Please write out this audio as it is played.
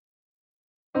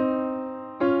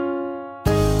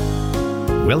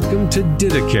Welcome to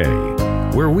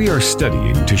Didache, where we are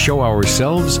studying to show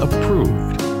ourselves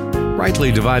approved,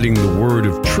 rightly dividing the word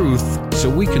of truth so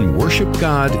we can worship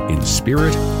God in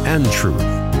spirit and truth,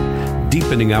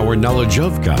 deepening our knowledge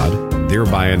of God,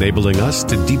 thereby enabling us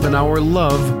to deepen our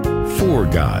love for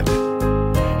God.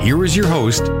 Here is your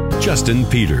host, Justin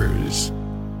Peters.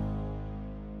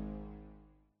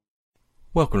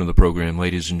 Welcome to the program,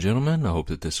 ladies and gentlemen. I hope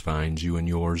that this finds you and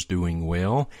yours doing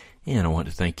well, and I want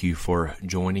to thank you for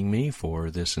joining me for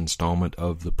this installment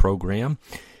of the program.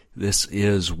 This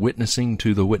is Witnessing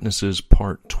to the Witnesses,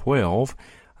 Part 12.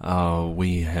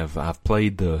 I've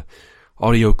played the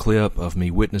audio clip of me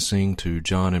witnessing to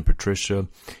John and Patricia,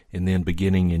 and then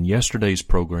beginning in yesterday's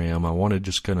program, I want to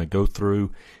just kind of go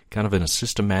through, kind of in a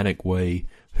systematic way,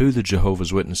 who the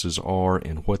Jehovah's Witnesses are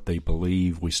and what they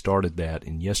believe. We started that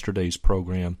in yesterday's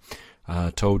program. I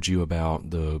told you about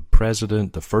the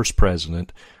first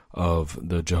president of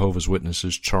the Jehovah's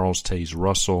Witnesses, Charles Taze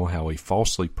Russell, how he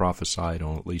falsely prophesied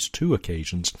on at least 2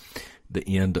 occasions the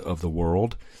end of the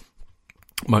world.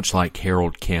 Much like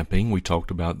Harold Camping, we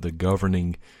talked about the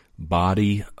governing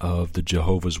body of the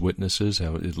Jehovah's Witnesses,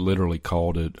 how it literally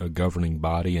called it a governing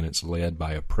body, and it's led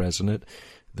by a president.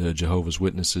 The Jehovah's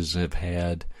Witnesses have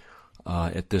had,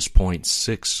 at this point,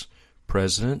 6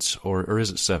 presidents, or is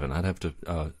it 7? I'd have to,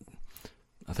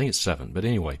 I think it's 7, but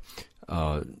anyway,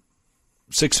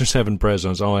 6 or 7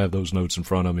 presidents. I don't have those notes in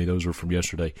front of me. Those were from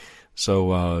yesterday.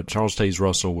 So Charles Taze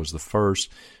Russell was the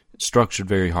first, structured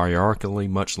very hierarchically,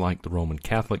 much like the Roman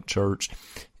Catholic Church,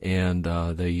 and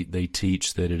they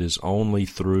teach that it is only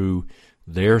through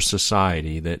their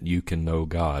society that you can know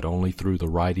God. Only through the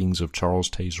writings of Charles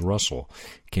Taze Russell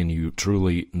can you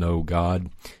truly know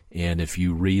God. And if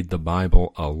you read the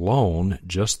Bible alone,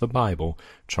 just the Bible,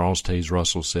 Charles Taze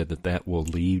Russell said that will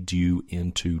lead you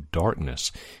into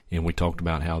darkness. And we talked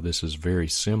about how this is very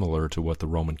similar to what the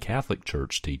Roman Catholic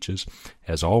Church teaches,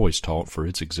 has always taught for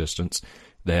its existence,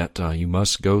 that you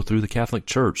must go through the Catholic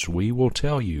Church. We will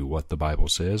tell you what the Bible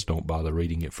says. Don't bother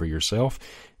reading it for yourself.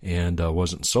 And it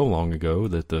wasn't so long ago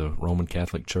that the Roman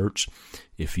Catholic Church,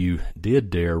 if you did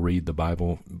dare read the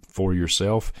Bible for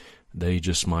yourself, they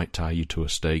just might tie you to a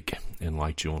stake and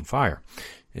light you on fire.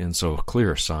 And so a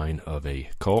clear sign of a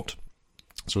cult.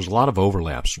 So there's a lot of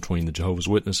overlaps between the Jehovah's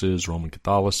Witnesses, Roman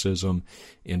Catholicism,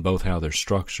 in both how they're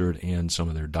structured and some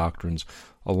of their doctrines,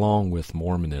 along with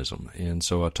Mormonism. And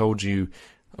so I told you,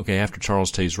 okay, after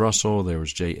Charles Taze Russell, there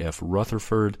was J.F.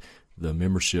 Rutherford. The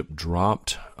membership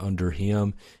dropped under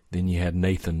him. Then you had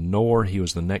Nathan Knorr. He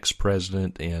was the next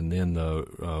president, and then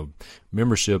the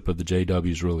membership of the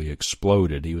JWs really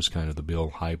exploded. He was kind of the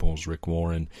Bill Hybels, Rick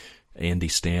Warren, Andy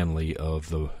Stanley of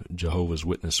the Jehovah's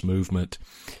Witness movement.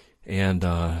 And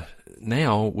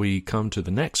now we come to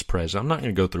the next president. I'm not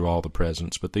going to go through all the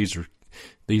presidents, but these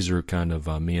are kind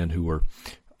of men who were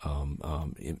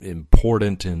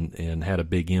important and had a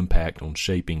big impact on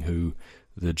shaping who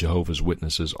the Jehovah's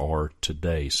Witnesses are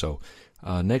today. So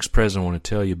next president I want to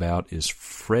tell you about is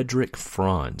Frederick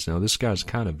Franz. Now this guy's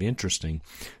kind of interesting,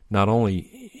 not only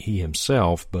he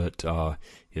himself, but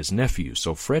his nephew.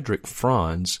 So Frederick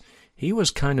Franz, he was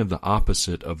kind of the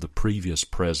opposite of the previous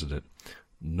president,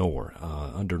 Knorr.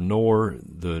 Under Knorr,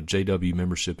 the JW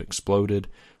membership exploded.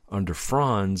 Under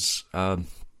Franz,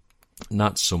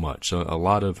 not so much. So a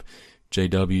lot of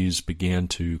JWs began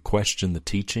to question the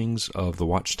teachings of the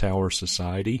Watchtower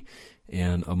Society,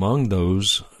 and among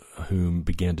those whom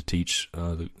began to teach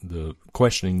the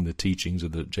questioning the teachings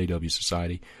of the JW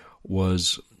Society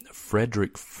was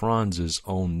Frederick Franz's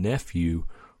own nephew,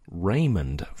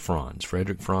 Raymond Franz.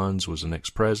 Frederick Franz was the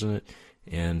next president,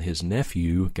 and his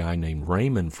nephew, a guy named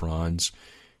Raymond Franz,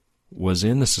 was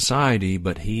in the society,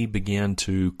 but he began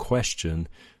to question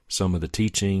some of the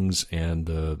teachings and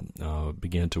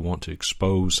began to want to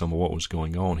expose some of what was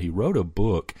going on. He wrote a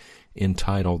book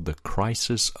entitled The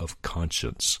Crisis of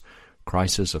Conscience,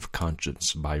 Crisis of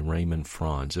Conscience by Raymond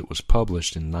Franz. It was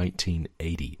published in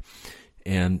 1980.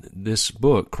 And this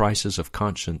book, Crisis of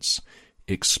Conscience,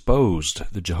 exposed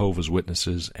the Jehovah's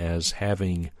Witnesses as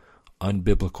having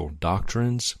unbiblical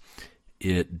doctrines.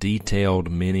 It detailed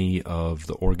many of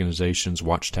the organization's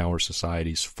Watchtower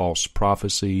Society's false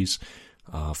prophecies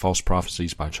by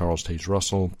Charles Taze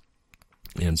Russell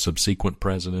and subsequent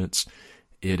presidents.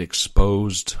 It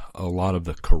exposed a lot of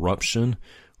the corruption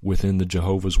within the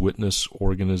Jehovah's Witness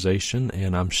organization,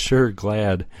 and I'm sure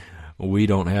glad we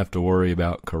don't have to worry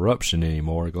about corruption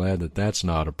anymore. Glad that that's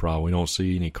not a problem. We don't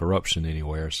see any corruption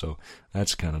anywhere, so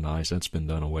that's kind of nice. That's been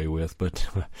done away with, but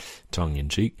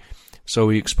tongue-in-cheek. So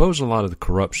he exposed a lot of the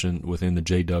corruption within the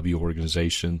JW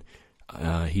organization.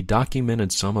 he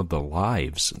documented some of the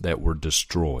lives that were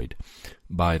destroyed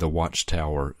by the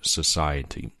Watchtower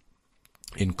Society,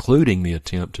 including the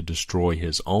attempt to destroy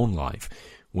his own life.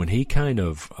 When he kind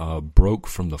of broke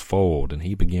from the fold and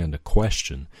he began to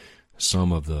question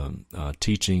some of the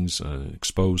teachings,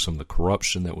 expose some of the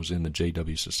corruption that was in the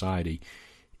JW Society,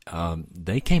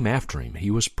 they came after him.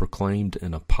 He was proclaimed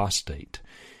an apostate.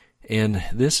 And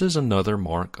this is another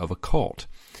mark of a cult.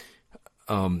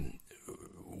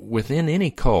 Within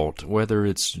any cult, whether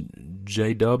it's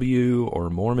JW or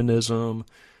Mormonism,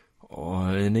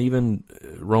 and even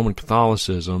Roman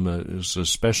Catholicism, is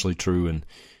especially true in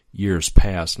years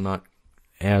past, not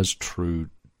as true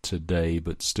today,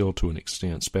 but still to an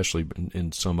extent, especially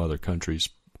in some other countries,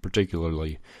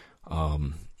 particularly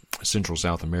Central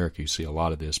South America. You see a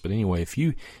lot of this. But anyway, if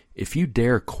you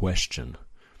dare question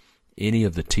any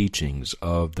of the teachings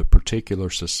of the particular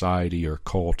society or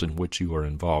cult in which you are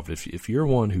involved, if you're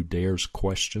one who dares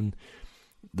question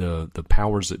the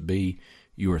powers that be,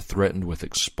 you are threatened with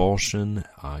expulsion.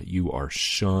 You are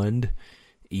shunned,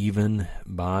 even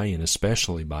by and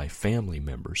especially by family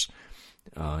members.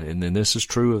 And then this is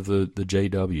true of the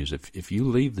JWs. If you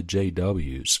leave the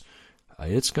JWs,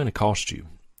 it's going to cost you.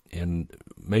 And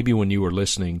maybe when you were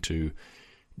listening to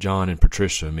John and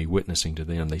Patricia, me witnessing to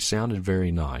them, they sounded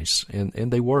very nice, and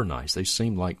they were nice. They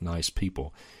seemed like nice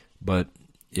people. But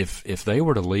if they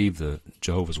were to leave the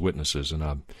Jehovah's Witnesses, and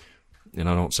I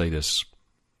don't say this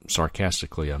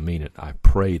sarcastically, I mean it, I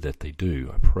pray that they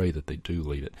do. I pray that they do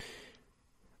leave it.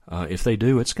 If they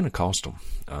do, it's going to cost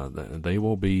them. They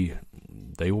will be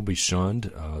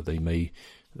shunned.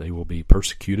 They will be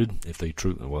persecuted if they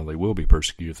truly. Well, they will be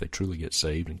persecuted if they truly get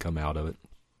saved and come out of it.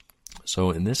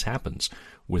 So, and this happens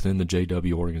within the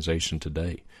JW organization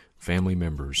today. Family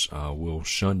members will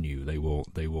shun you. They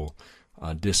will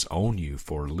disown you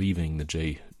for leaving the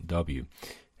JW.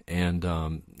 And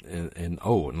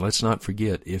let's not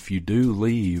forget, if you do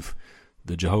leave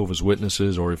the Jehovah's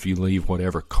Witnesses, or if you leave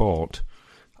whatever cult,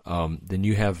 then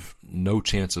you have no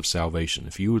chance of salvation.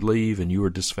 If you would leave and you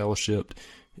are disfellowshipped,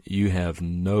 you have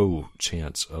no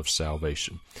chance of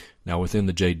salvation. Now, within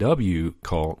the JW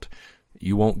cult,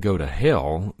 you won't go to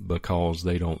hell because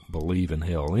they don't believe in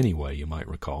hell anyway, you might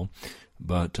recall.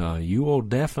 But you will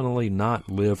definitely not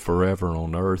live forever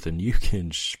on earth, and you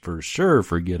can for sure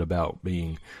forget about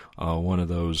being one of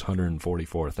those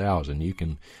 144,000.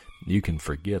 You can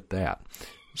forget that.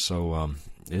 So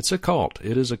it's a cult.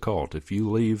 It is a cult. If you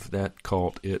leave that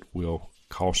cult, it will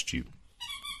cost you.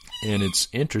 And it's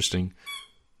interesting.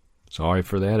 Sorry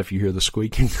for that. If you hear the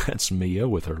squeaking, that's Mia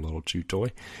with her little chew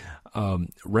toy.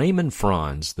 Raymond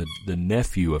Franz, the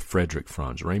nephew of Frederick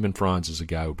Franz. Raymond Franz is a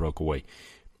guy who broke away.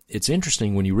 It's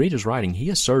interesting, when you read his writing, he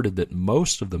asserted that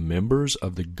most of the members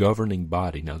of the governing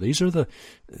body, now these are the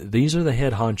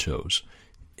head honchos.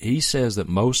 He says that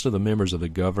most of the members of the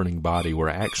governing body were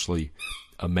actually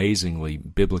amazingly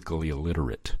biblically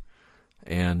illiterate.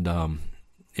 And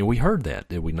we heard that,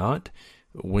 did we not?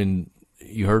 When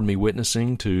you heard me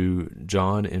witnessing to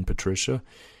John and Patricia,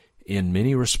 in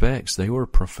many respects, they were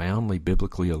profoundly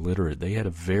biblically illiterate. They had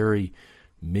a very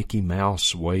Mickey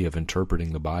Mouse way of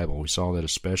interpreting the Bible. We saw that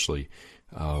especially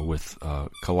with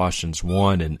Colossians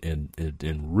 1,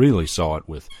 and really saw it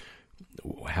with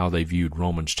how they viewed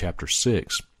Romans chapter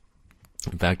 6.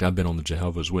 In fact, I've been on the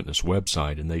Jehovah's Witness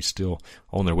website, and they still,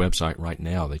 on their website right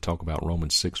now, they talk about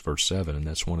Romans 6, verse 7, and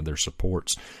that's one of their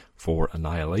supports for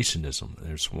annihilationism.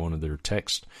 There's one of their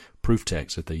proof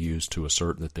texts that they use to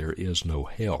assert that there is no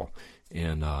hell.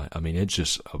 And, it's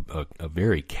just a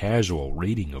very casual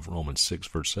reading of Romans 6,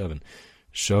 verse 7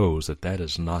 shows that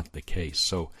is not the case.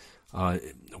 So,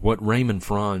 what Raymond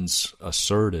Franz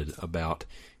asserted about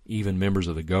even members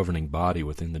of the governing body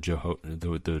within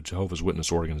the Jehovah's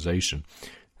Witness organization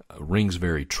rings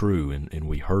very true, and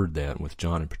we heard that with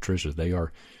John and Patricia.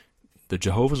 The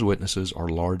Jehovah's Witnesses are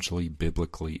largely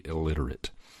biblically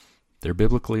illiterate. They're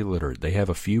biblically illiterate. They have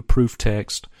a few proof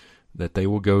texts that they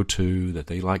will go to, that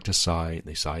they like to cite.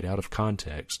 They cite out of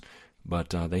context, but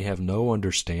they have no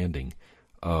understanding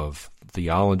of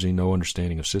theology, no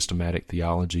understanding of systematic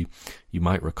theology. You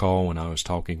might recall when I was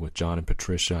talking with John and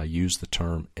Patricia, I used the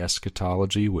term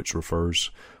eschatology, which refers,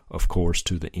 of course,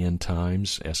 to the end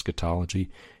times,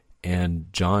 eschatology, and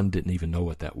John didn't even know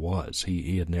what that was.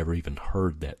 He had never even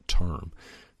heard that term.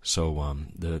 So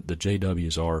the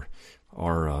JWs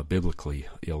are biblically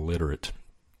illiterate,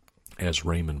 as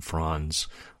Raymond Franz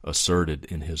asserted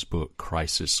in his book,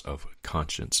 Crisis of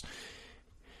Conscience.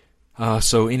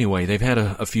 So anyway, they've had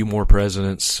a few more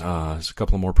presidents, a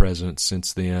couple of more presidents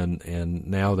since then, and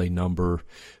now they number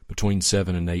between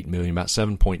 7 and 8 million, about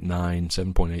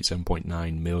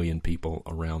 7.9 million people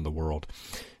around the world.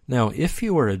 Now, if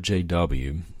you were a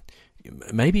JW,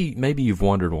 maybe you've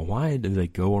wondered, well, why do they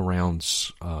go around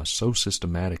so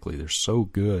systematically? They're so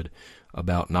good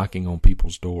about knocking on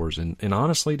people's doors. And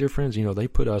honestly, dear friends, they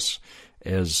put us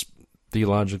as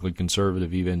theologically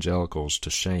conservative evangelicals to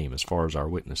shame as far as our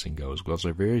witnessing goes, because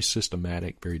they're very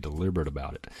systematic, very deliberate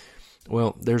about it.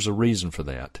 Well, there's a reason for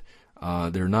that.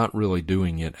 They're not really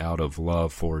doing it out of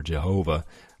love for Jehovah.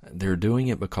 They're doing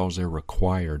it because they're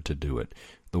required to do it.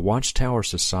 The Watchtower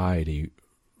Society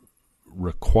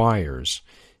requires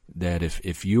that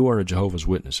if you are a Jehovah's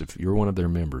Witness, if you're one of their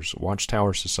members,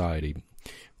 Watchtower Society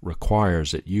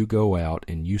requires that you go out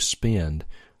and you spend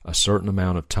a certain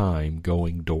amount of time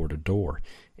going door to door.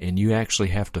 And you actually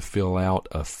have to fill out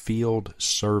a field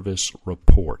service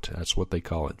report. That's what they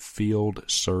call it, field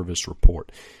service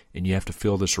report. And you have to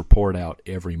fill this report out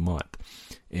every month.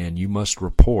 And you must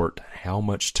report how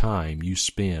much time you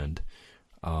spend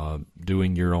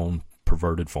doing your own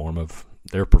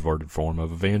their perverted form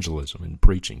of evangelism and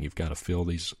preaching. You've got to fill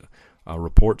these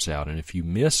reports out. And if you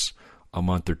miss a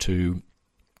month or two,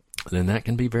 then that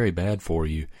can be very bad for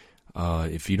you.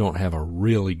 If you don't have a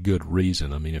really good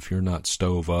reason, if you're not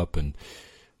stove up in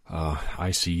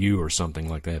ICU or something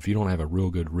like that, if you don't have a real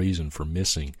good reason for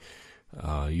missing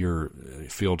your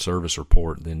field service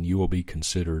report, then you will be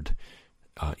considered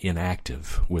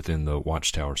inactive within the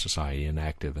Watchtower Society,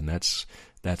 inactive, and that's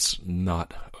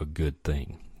not a good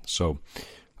thing. So,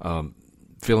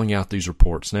 filling out these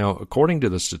reports. Now, according to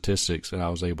the statistics that I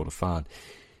was able to find,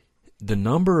 the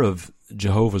number of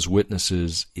Jehovah's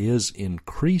Witnesses is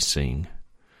increasing.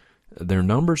 Their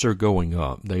numbers are going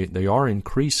up. They are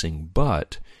increasing,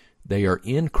 but they are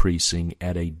increasing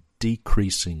at a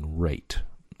decreasing rate.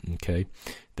 Okay?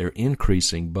 They're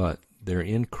increasing, but their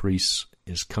increase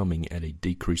is coming at a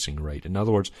decreasing rate. In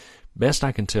other words, best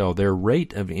I can tell, their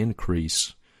rate of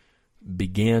increase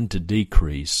began to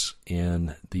decrease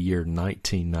in the year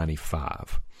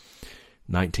 1995.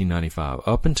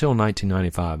 Up until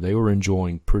 1995, they were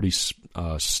enjoying pretty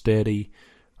steady,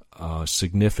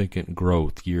 significant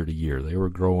growth year to year. They were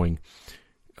growing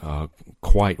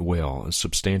quite well, a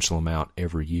substantial amount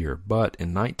every year. But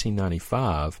in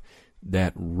 1995,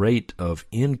 that rate of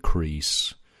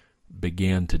increase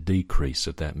began to decrease,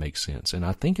 if that makes sense. And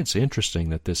I think it's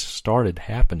interesting that this started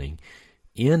happening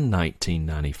in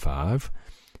 1995,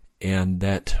 and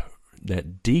that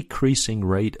decreasing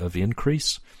rate of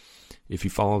increase, if you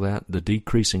follow that, the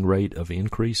decreasing rate of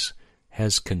increase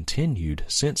has continued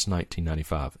since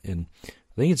 1995. And I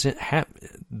think it's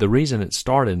the reason it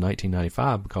started in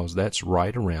 1995 because that's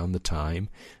right around the time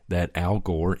that Al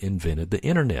Gore invented the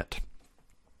Internet.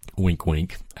 Wink,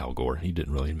 wink, Al Gore. He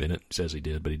didn't really invent it. He says he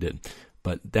did, but he didn't.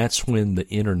 But that's when the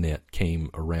Internet came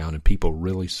around and people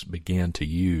really began to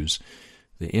use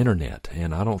the Internet.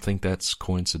 And I don't think that's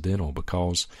coincidental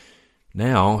because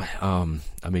now,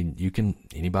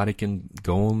 anybody can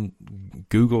go on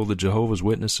Google the Jehovah's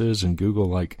Witnesses and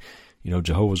Google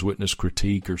Jehovah's Witness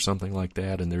critique or something like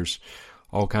that, and there's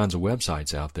all kinds of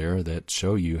websites out there that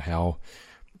show you how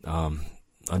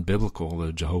unbiblical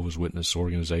the Jehovah's Witness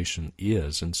organization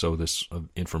is, and so this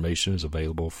information is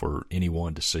available for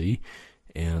anyone to see.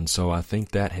 And so I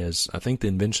think the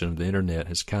invention of the Internet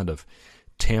has kind of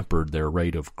tempered their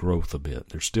rate of growth a bit.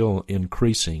 They're still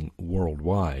increasing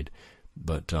worldwide,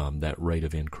 but that rate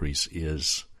of increase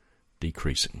is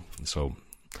decreasing. So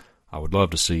I would love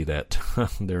to see that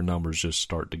their numbers just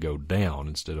start to go down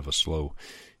instead of a slow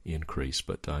increase.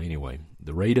 But anyway,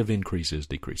 the rate of increase is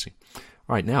decreasing.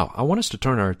 All right, now I want us to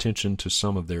turn our attention to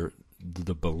some of the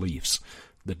beliefs,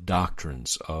 the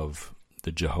doctrines of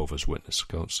the Jehovah's Witness.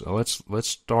 So let's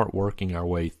start working our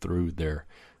way through their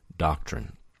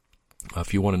doctrine.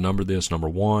 If you want to number this, number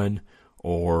 1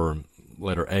 or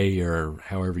letter A or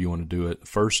however you want to do it,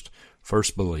 first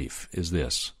belief is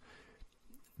this: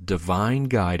 divine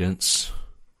guidance,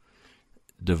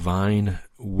 divine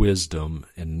wisdom,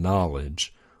 and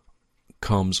knowledge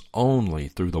comes only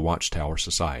through the Watchtower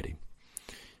Society.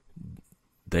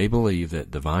 They believe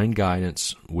that divine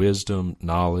guidance, wisdom,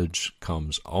 knowledge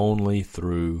comes only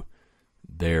through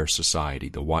their society,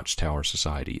 the Watchtower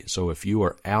Society. So if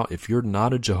you're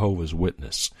not a Jehovah's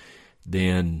Witness,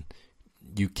 then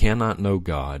you cannot know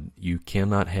God. You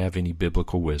cannot have any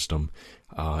biblical wisdom.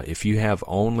 If you have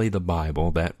only the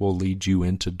Bible, that will lead you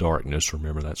into darkness.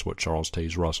 Remember, that's what Charles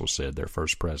Taze Russell said, their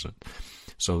first president.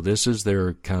 So this is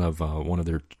their kind of one of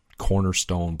their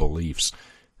cornerstone beliefs,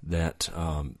 that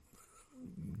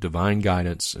divine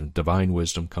guidance and divine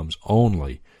wisdom comes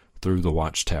only through the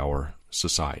Watchtower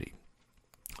Society.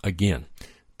 Again,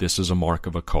 this is a mark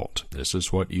of a cult. This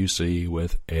is what you see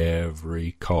with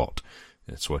every cult.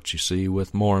 It's what you see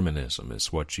with Mormonism.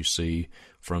 It's what you see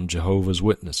from Jehovah's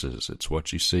Witnesses. It's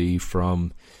what you see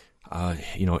from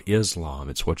Islam.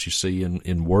 It's what you see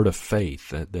in Word of Faith,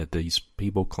 that these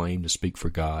people claim to speak for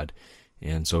God.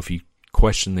 And so if you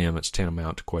question them, it's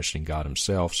tantamount to questioning God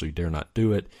himself, so you dare not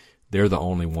do it. They're the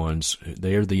only ones,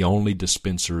 they're the only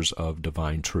dispensers of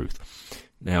divine truth.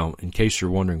 Now, in case you're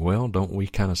wondering, well, don't we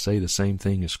kind of say the same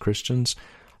thing as Christians?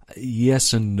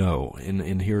 Yes and no,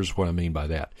 and here's what I mean by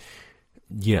that.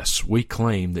 Yes, we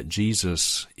claim that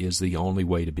Jesus is the only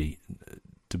way to be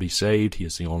saved. He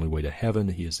is the only way to heaven.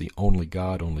 He is the only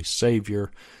God, only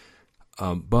Savior.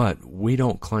 But we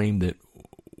don't claim that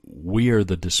we are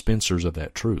the dispensers of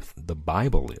that truth. The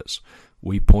Bible is.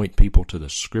 We point people to the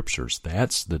Scriptures.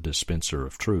 That's the dispenser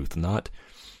of truth, not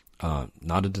a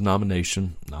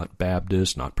denomination, not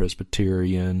Baptist, not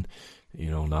Presbyterian,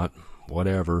 not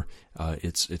whatever.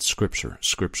 It's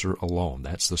Scripture alone.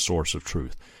 That's the source of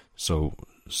truth. So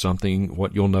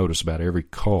what you'll notice about every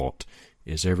cult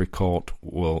is every cult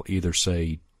will either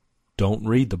say, don't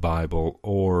read the Bible,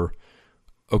 or,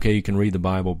 okay, you can read the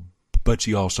Bible, but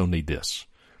you also need this.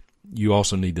 You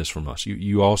also need this from us.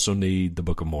 You also need the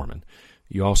Book of Mormon.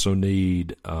 You also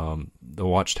need the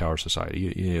Watchtower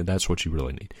Society. That's what you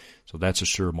really need. So that's a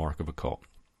sure mark of a cult.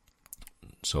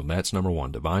 So that's number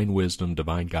one. Divine wisdom,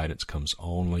 divine guidance comes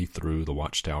only through the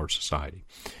Watchtower Society.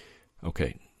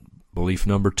 Okay, belief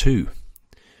number two.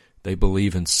 They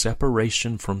believe in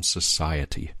separation from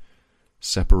society.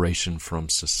 Separation from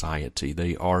society.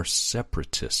 They are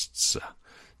separatists.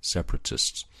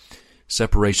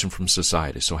 Separation from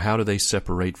society. So how do they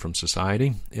separate from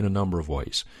society? In a number of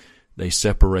ways. They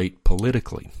separate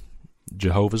politically.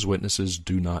 Jehovah's Witnesses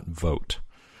do not vote.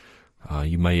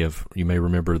 You may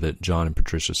remember that John and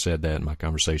Patricia said that in my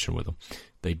conversation with them.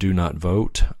 They do not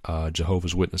vote.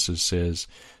 Jehovah's Witnesses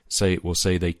will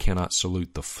say they cannot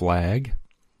salute the flag.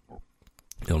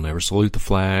 They'll never salute the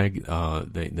flag.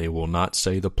 They will not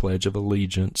say the Pledge of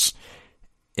Allegiance.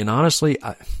 And honestly,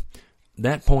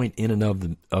 that point in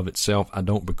and of itself, I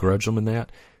don't begrudge them in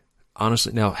that.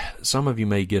 Honestly, now, some of you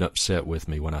may get upset with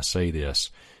me when I say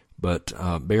this, but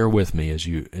bear with me as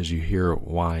you hear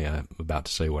why I'm about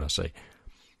to say what I say.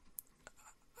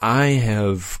 I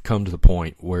have come to the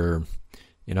point where,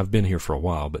 and I've been here for a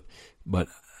while, but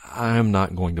I'm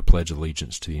not going to pledge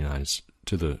allegiance to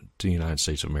the United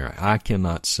States of America. I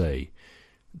cannot say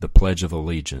the Pledge of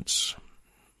Allegiance.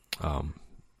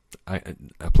 I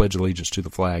pledge allegiance to the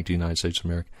flag, to the United States of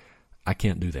America. I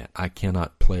can't do that. I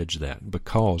cannot pledge that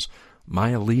because my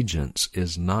allegiance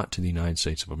is not to the United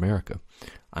States of America.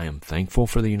 I am thankful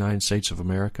for the United States of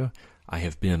America. I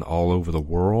have been all over the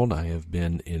world. I have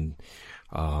been in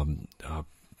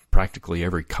practically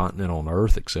every continent on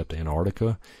Earth except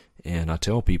Antarctica. And I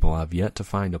tell people I've yet to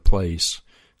find a place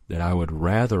that I would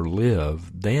rather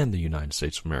live than the United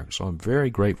States of America. So I'm very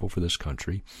grateful for this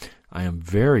country. I am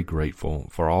very grateful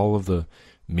for all of the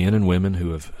men and women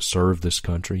who have served this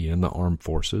country in the armed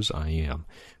forces. I am.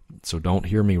 So don't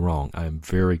hear me wrong. I am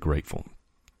very grateful.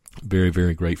 Very,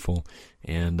 very grateful.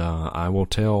 And I will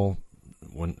tell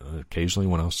occasionally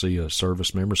when I'll see a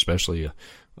service member, especially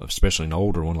an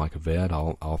older one like a vet,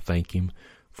 I'll thank him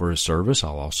for his service.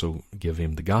 I'll also give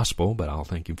him the gospel, but I'll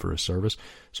thank him for his service.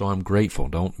 So I'm grateful.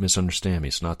 Don't misunderstand me.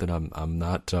 It's not that I'm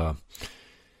not,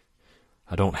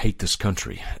 I don't hate this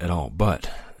country at all,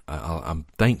 but I'm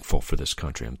thankful for this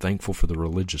country. I'm thankful for the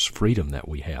religious freedom that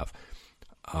we have.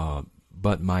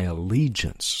 But my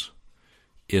allegiance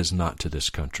is not to this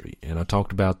country. And I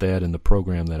talked about that in the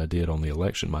program that I did on the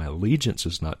election. My allegiance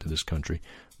is not to this country.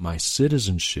 My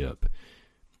citizenship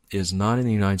is not in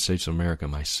the United States of America.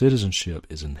 My citizenship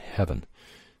is in heaven.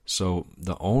 So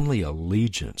the only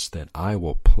allegiance that I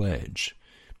will pledge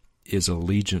is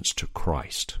allegiance to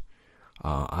Christ.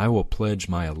 I will pledge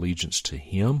my allegiance to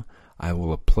Him. I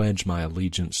will pledge my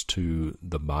allegiance to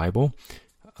the Bible,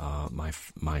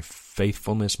 my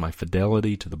faithfulness, my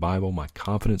fidelity to the Bible, my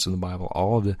confidence in the Bible,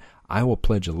 all of it. I will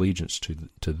pledge allegiance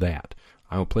to that.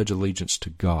 I will pledge allegiance to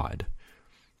God.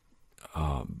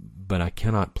 But I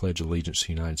cannot pledge allegiance to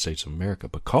the United States of America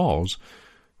because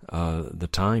the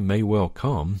time may well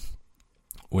come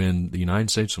when the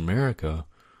United States of America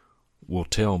will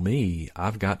tell me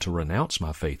I've got to renounce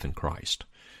my faith in Christ.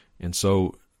 And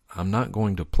so I'm not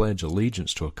going to pledge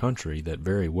allegiance to a country that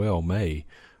very well may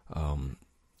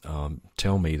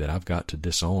tell me that I've got to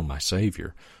disown my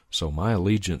Savior. So my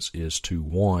allegiance is to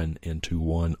one and to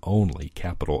one only,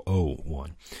 capital O,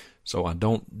 one. So I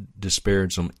don't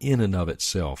disparage them in and of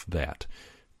itself, that.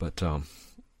 But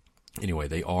anyway,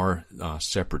 they are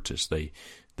separatists.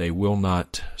 They will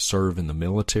not serve in the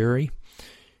military.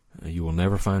 You will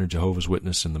never find a Jehovah's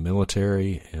Witness in the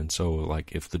military, and so,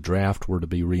 like, if the draft were to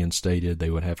be reinstated,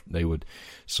 they would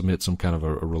submit some kind of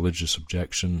a religious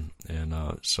objection, and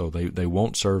so they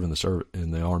won't serve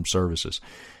in the armed services.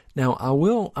 Now, I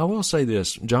will say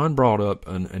this. John brought up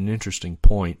an interesting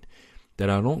point that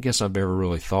I don't guess I've ever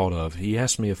really thought of. He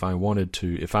asked me if I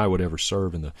would ever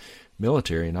serve in the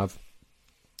military, and I've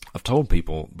told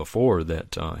people before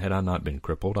that had I not been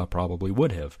crippled, I probably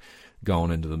would have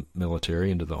gone into the military,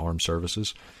 into the armed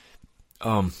services.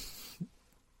 Here's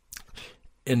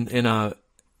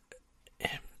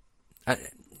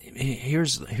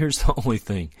the only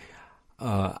thing.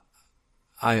 I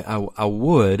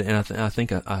would, and I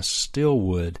think I still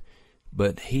would,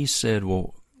 but he said,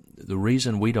 well, the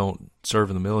reason we don't serve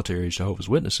in the military as Jehovah's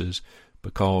Witnesses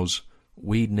because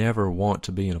we never want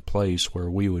to be in a place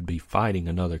where we would be fighting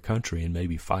another country and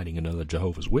maybe fighting another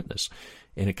Jehovah's Witness.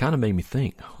 And it kind of made me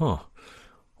think,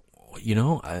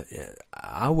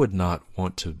 I would not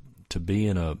want to be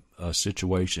in a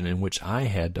situation in which I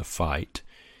had to fight,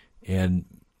 and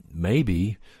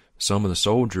maybe some of the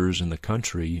soldiers in the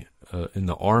country, in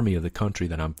the army of the country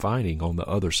that I'm fighting on the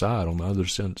other side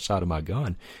of my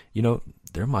gun,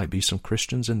 there might be some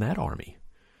Christians in that army.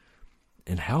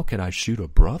 And how could I shoot a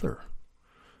brother?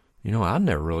 I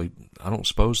don't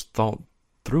suppose thought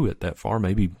through it that far.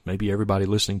 Maybe everybody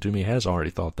listening to me has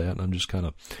already thought that, and I'm just kind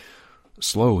of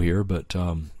slow here. But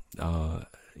I'm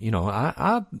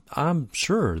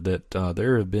sure that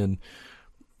there have been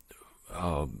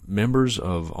members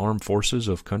of armed forces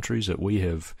of countries that we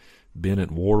have been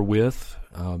at war with.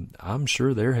 I'm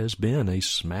sure there has been a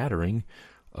smattering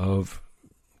of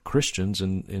Christians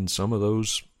in some of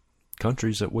those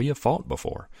countries that we have fought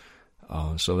before.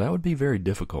 So that would be very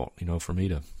difficult, for me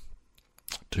to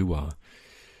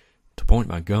point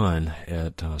my gun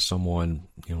at someone,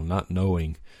 not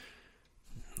knowing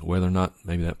whether or not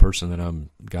maybe that person that I'm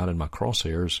got in my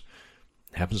crosshairs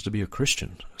happens to be a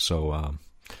Christian. So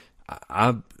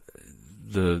I'm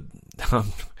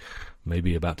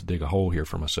maybe about to dig a hole here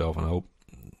for myself, and I hope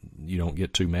you don't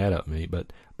get too mad at me.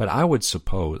 But I would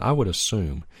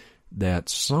assume that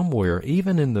somewhere,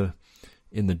 even in the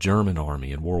German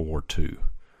army in World War II,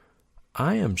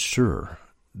 I am sure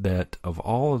that of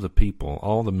all of the people,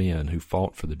 all the men who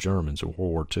fought for the Germans in World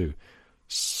War II,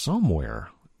 somewhere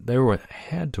there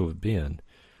had to have been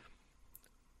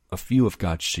a few of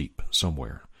God's sheep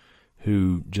somewhere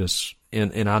who just,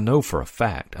 and I know for a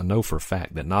fact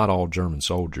that not all German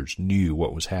soldiers knew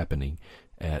what was happening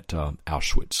at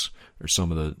Auschwitz or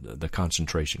some of the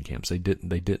concentration camps. They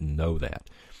didn't know that.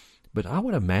 But I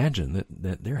would imagine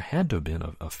that there had to have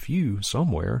been a few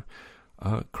somewhere,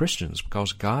 Christians,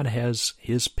 because God has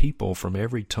His people from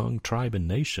every tongue, tribe, and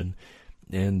nation,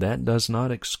 and that does not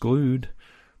exclude.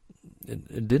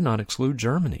 It did not exclude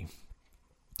Germany.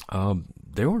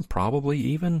 There were probably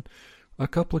even a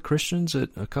couple of Christians,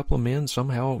 a couple of men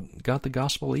somehow got the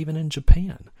gospel even in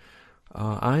Japan.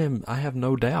 I have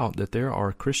no doubt that there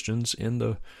are Christians in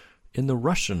the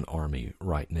Russian army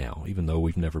right now, even though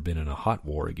we've never been in a hot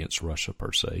war against Russia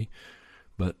per se.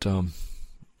 But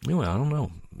anyway, I don't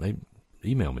know.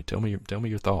 Email me. Tell me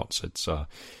your thoughts.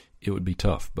 It would be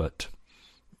tough, but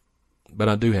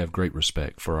I do have great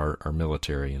respect for our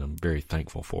military, and I'm very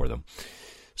thankful for them.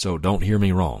 So don't hear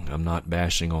me wrong. I'm not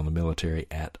bashing on the military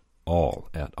at all.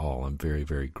 I'm very,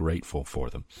 very grateful for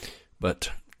them.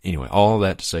 But anyway, all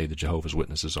that to say, the Jehovah's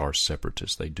Witnesses are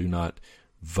separatists. They do not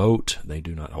vote. They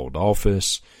do not hold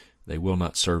office. They will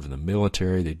not serve in the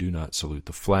military. They do not salute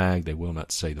the flag. They will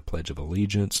not say the Pledge of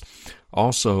Allegiance.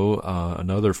 Also,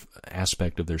 another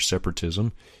aspect of their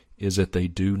separatism is that they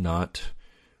do not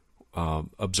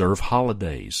observe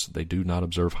holidays. They do not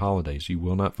observe holidays. You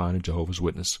will not find a Jehovah's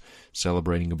Witness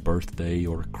celebrating a birthday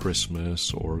or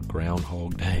Christmas or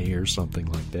Groundhog Day or something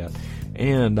like that.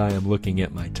 And I am looking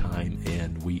at my time,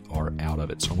 and we are out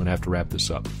of it, so I'm going to have to wrap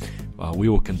this up. We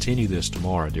will continue this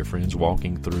tomorrow, dear friends,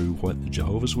 walking through what the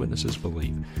Jehovah's Witnesses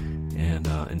believe. And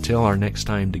until our next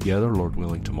time together, Lord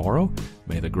willing, tomorrow,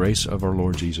 may the grace of our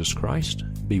Lord Jesus Christ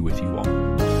be with you all.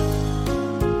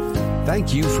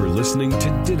 Thank you for listening to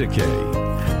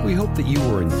Didache. We hope that you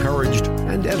were encouraged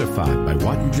and edified by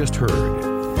what you just heard.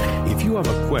 If you have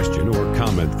a question or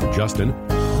comment for Justin,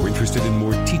 are interested in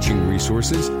more teaching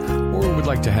resources, or would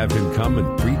like to have him come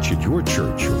and preach at your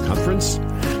church or conference,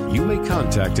 you may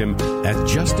contact him at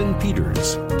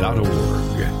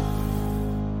justinpeters.org.